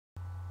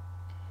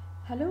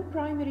Hello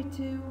Primary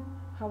 2,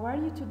 how are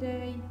you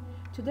today?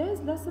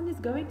 Today's lesson is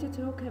going to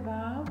talk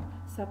about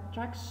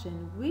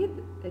subtraction with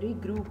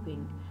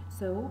regrouping.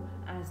 So,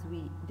 as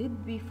we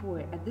did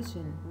before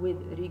addition with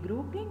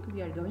regrouping,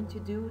 we are going to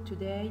do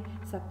today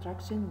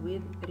subtraction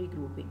with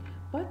regrouping,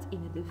 but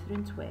in a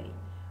different way.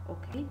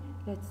 Okay,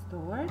 let's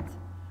start.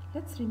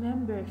 Let's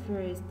remember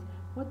first,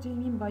 what do you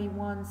mean by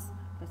ones?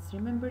 Let's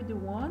remember the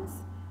ones.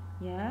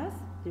 Yes,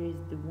 there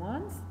is the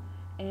ones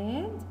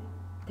and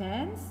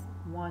tens,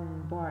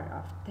 one bar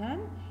of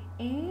 10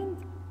 and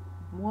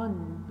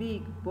one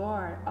big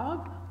bar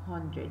of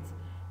hundreds.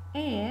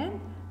 And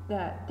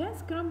the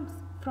tens comes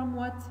from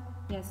what?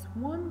 Yes,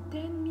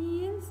 110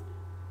 means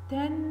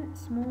 10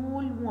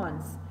 small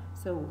ones.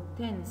 So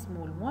 10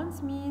 small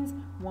ones means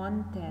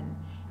 110.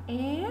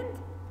 And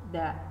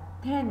the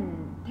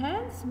 10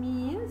 tens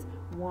means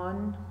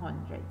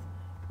 100.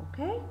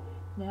 Okay?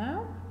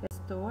 Now let's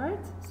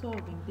start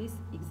solving this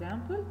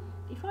example.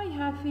 If I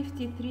have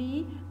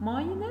 53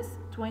 minus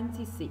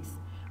 26,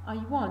 I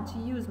want to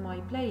use my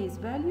place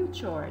value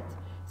chart.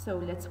 So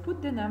let's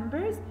put the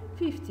numbers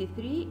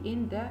 53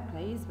 in the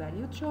place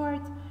value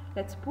chart.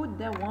 Let's put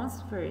the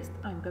ones first.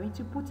 I'm going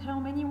to put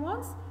how many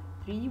ones?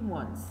 3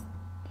 ones.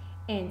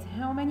 And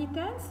how many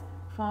tens?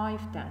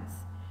 5 tens.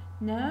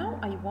 Now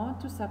I want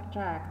to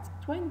subtract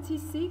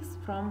 26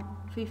 from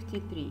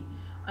 53.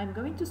 I'm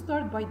going to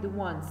start by the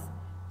ones.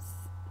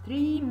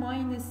 3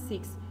 minus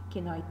 6.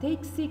 Can I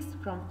take 6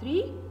 from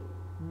 3?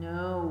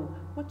 No.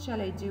 What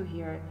shall I do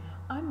here?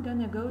 I'm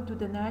gonna go to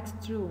the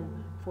next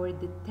room for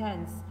the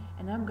tens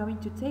and I'm going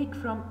to take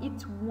from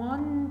it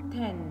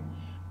 110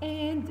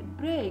 and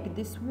break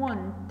this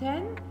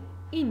 110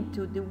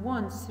 into the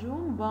ones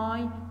room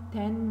by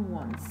 10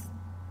 ones.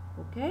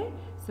 Okay?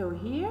 So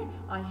here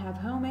I have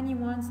how many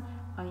ones?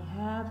 I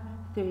have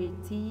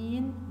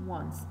 13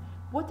 ones.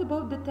 What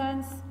about the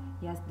tens?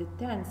 Yes, the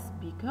tens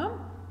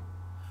become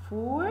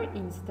 4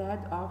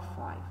 instead of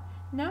 5.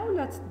 Now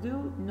let's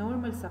do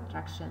normal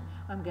subtraction.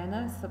 I'm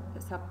gonna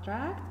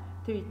subtract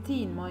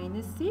 13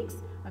 minus 6.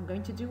 I'm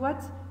going to do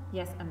what?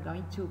 Yes, I'm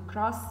going to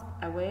cross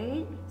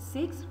away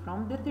 6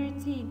 from the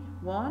 13.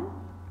 1,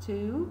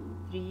 2,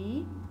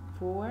 3,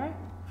 4,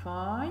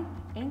 5,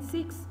 and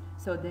 6.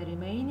 So the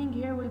remaining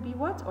here will be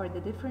what? Or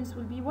the difference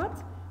will be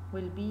what?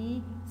 Will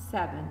be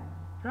 7,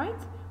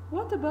 right?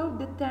 What about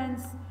the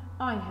tens?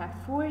 I have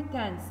 4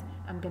 tens.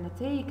 I'm gonna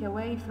take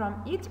away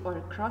from it or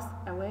cross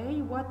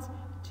away what?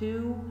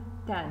 2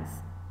 tens.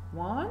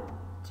 1,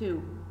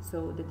 2.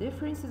 So the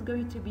difference is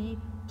going to be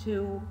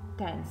 2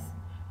 tens.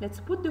 Let's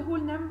put the whole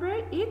number.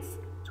 It's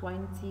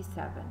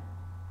 27.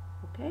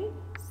 Okay,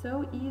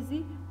 so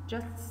easy,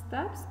 just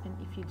steps, and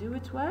if you do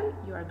it well,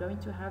 you are going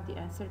to have the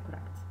answer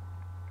correct.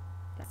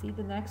 See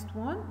the next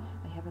one.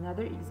 I have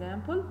another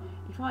example.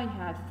 If I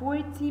had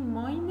 40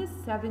 minus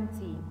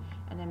 17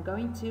 and I'm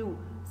going to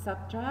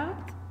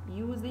subtract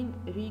using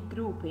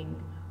regrouping,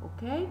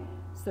 okay,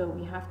 so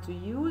we have to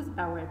use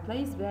our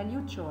place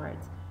value chart.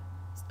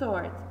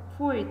 Start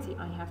 40,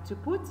 I have to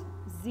put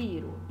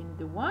 0 in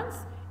the ones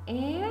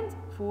and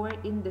 4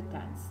 in the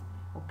tens.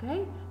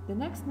 Okay, the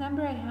next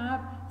number I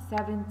have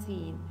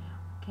 17.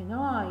 Can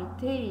I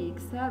take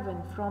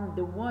 7 from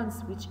the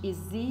ones which is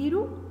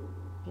 0?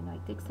 Can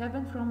I take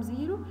 7 from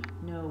 0?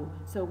 No.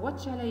 So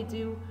what shall I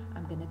do?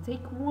 I'm gonna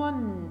take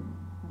 1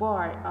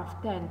 bar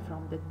of 10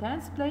 from the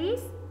tens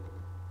place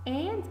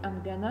and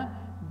I'm gonna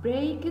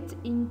break it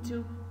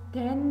into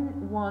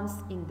 10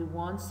 ones in the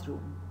ones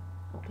room.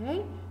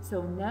 Okay,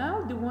 so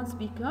now the ones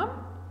become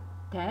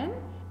 10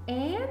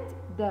 and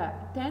the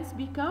tens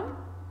become,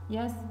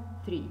 yes,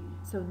 3.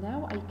 So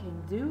now I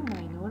can do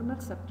my normal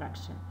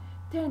subtraction.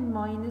 10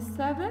 minus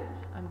 7,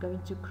 I'm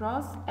going to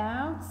cross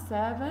out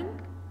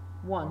 7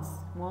 ones.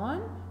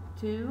 1,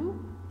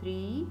 2,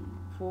 3,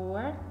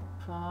 4,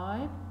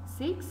 5,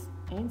 6,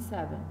 and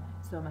 7.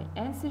 So my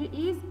answer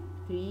is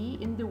 3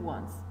 in the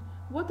ones.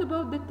 What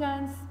about the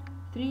tens?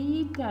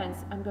 3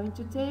 tens. I'm going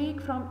to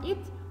take from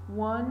it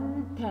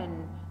 1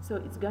 10. So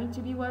it's going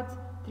to be what?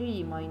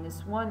 3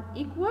 minus 1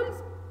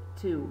 equals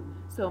 2.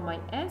 So my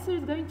answer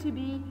is going to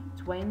be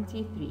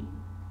 23.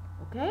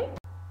 Okay?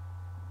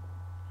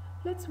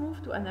 Let's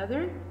move to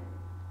another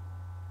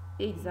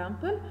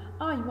example.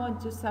 I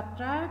want to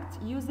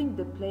subtract using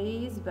the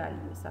place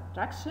value.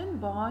 Subtraction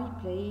by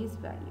place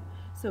value.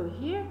 So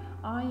here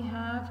I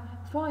have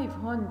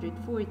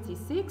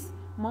 546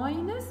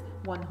 minus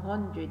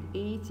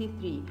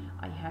 183.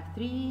 I have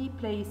 3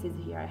 places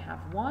here. I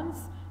have ones,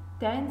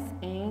 tens,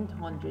 and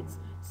hundreds.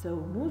 So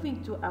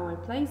moving to our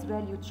place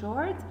value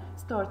chart,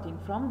 starting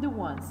from the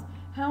ones.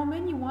 How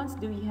many ones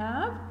do we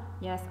have?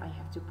 Yes, I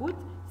have to put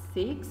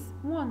 6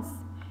 ones.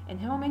 And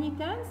how many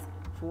tens?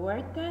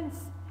 4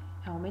 tens.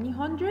 How many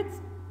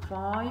hundreds?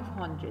 5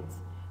 hundreds.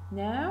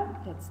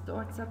 Now let's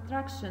start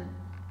subtraction.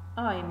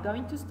 I am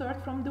going to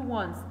start from the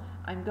ones.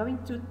 I'm going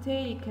to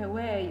take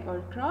away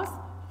or cross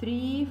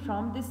 3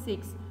 from the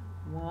 6.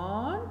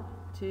 1,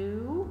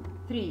 2,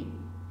 3.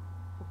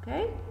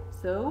 Okay,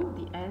 so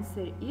the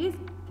answer is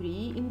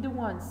 3 in the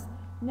ones.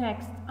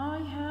 Next, I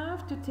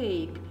have to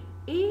take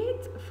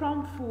 8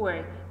 from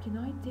 4. Can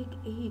I take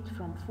 8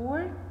 from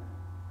 4?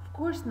 Of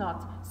course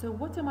not. So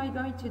what am I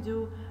going to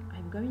do?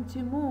 I'm going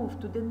to move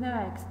to the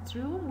next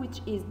room,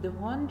 which is the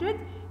 100,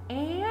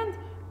 and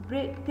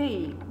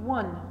take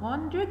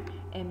 100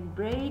 and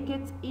break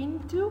it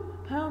into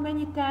how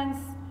many tens?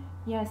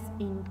 Yes,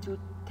 into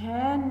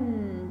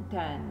 10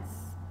 tens.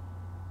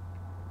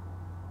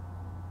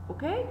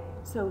 Okay,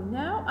 so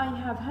now I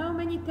have how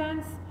many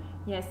tens?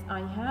 Yes,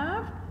 I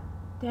have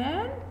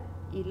 10,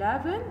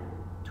 11,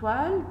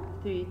 12,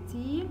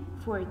 13,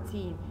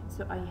 14.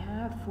 So I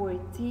have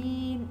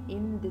 14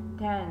 in the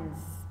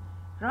tens,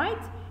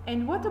 right?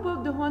 And what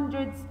about the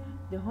hundreds?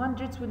 The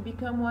hundreds will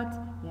become what?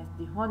 Yes,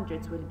 the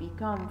hundreds will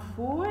become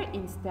 4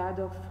 instead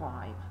of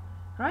 5,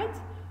 right?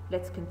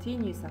 Let's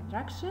continue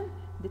subtraction.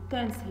 The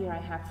tens here, I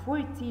have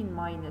 14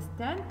 minus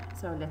 10.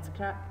 So let's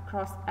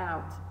cross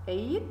out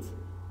 8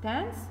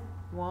 tens.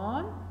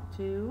 1,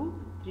 2,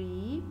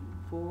 3,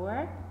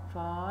 4,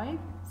 5,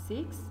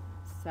 6,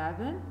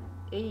 7,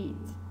 8.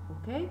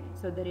 Okay,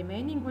 so the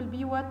remaining will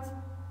be what?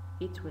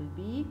 It will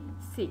be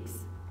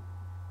 6.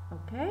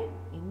 Okay,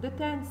 in the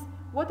tens.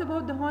 What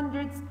about the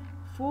hundreds?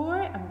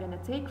 4, I'm gonna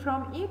take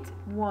from it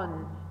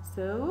 1.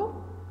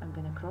 So I'm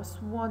gonna cross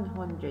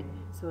 100.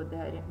 So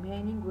the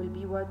remaining will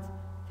be what?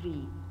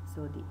 3.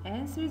 So the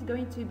answer is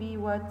going to be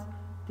what?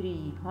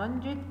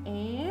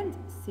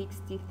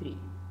 363.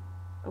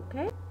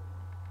 Okay?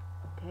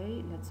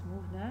 Okay, let's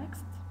move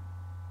next.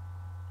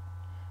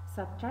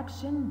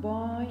 Subtraction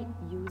by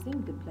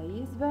using the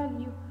place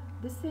value.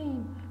 The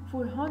same.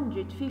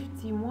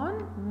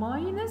 451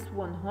 minus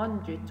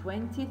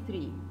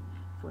 123.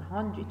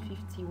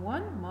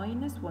 451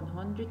 minus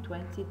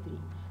 123.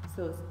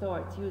 So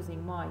start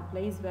using my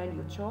place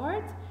value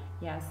chart.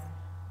 Yes,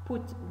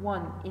 put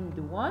 1 in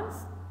the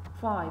ones,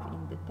 5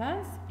 in the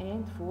tens,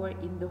 and 4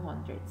 in the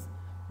hundreds.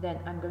 Then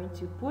I'm going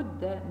to put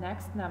the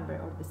next number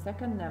or the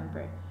second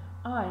number.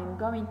 I'm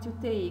going to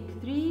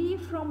take 3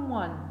 from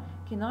 1.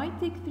 Can I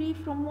take 3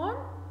 from 1?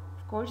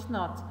 Of course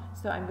not.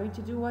 So I'm going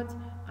to do what?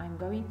 I'm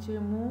going to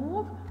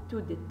move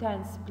to the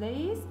tens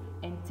place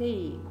and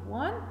take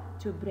 1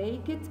 to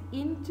break it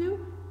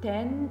into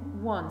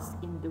 10 ones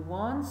in the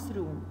ones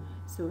room.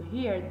 So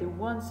here the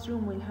ones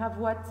room will have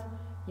what?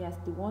 Yes,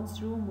 the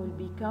ones room will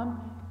become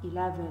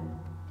 11.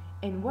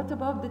 And what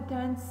about the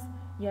tens?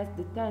 Yes,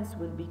 the tens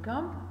will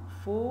become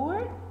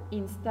 4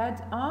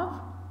 instead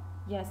of,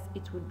 yes,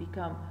 it will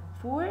become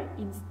 4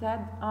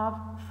 instead of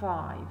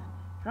 5,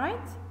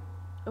 right?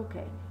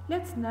 Okay,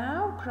 let's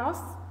now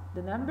cross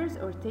the numbers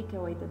or take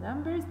away the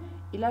numbers.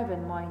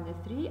 11 minus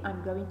 3,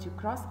 I'm going to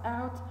cross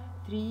out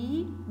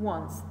 3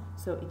 ones.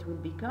 So it will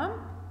become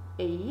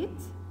 8.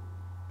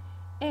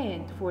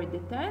 And for the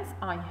tens,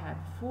 I have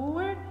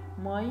 4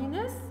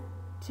 minus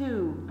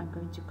 2. I'm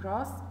going to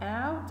cross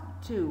out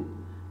 2.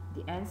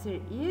 The answer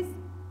is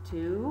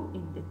 2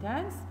 in the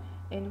tens.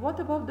 And what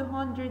about the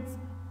hundreds?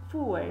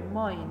 4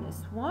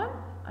 minus 1.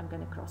 I'm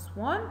going to cross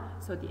 1.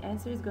 So the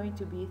answer is going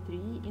to be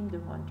 3 in the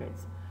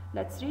hundreds.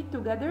 Let's read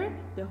together.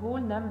 The whole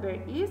number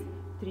is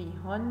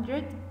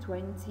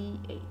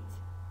 328.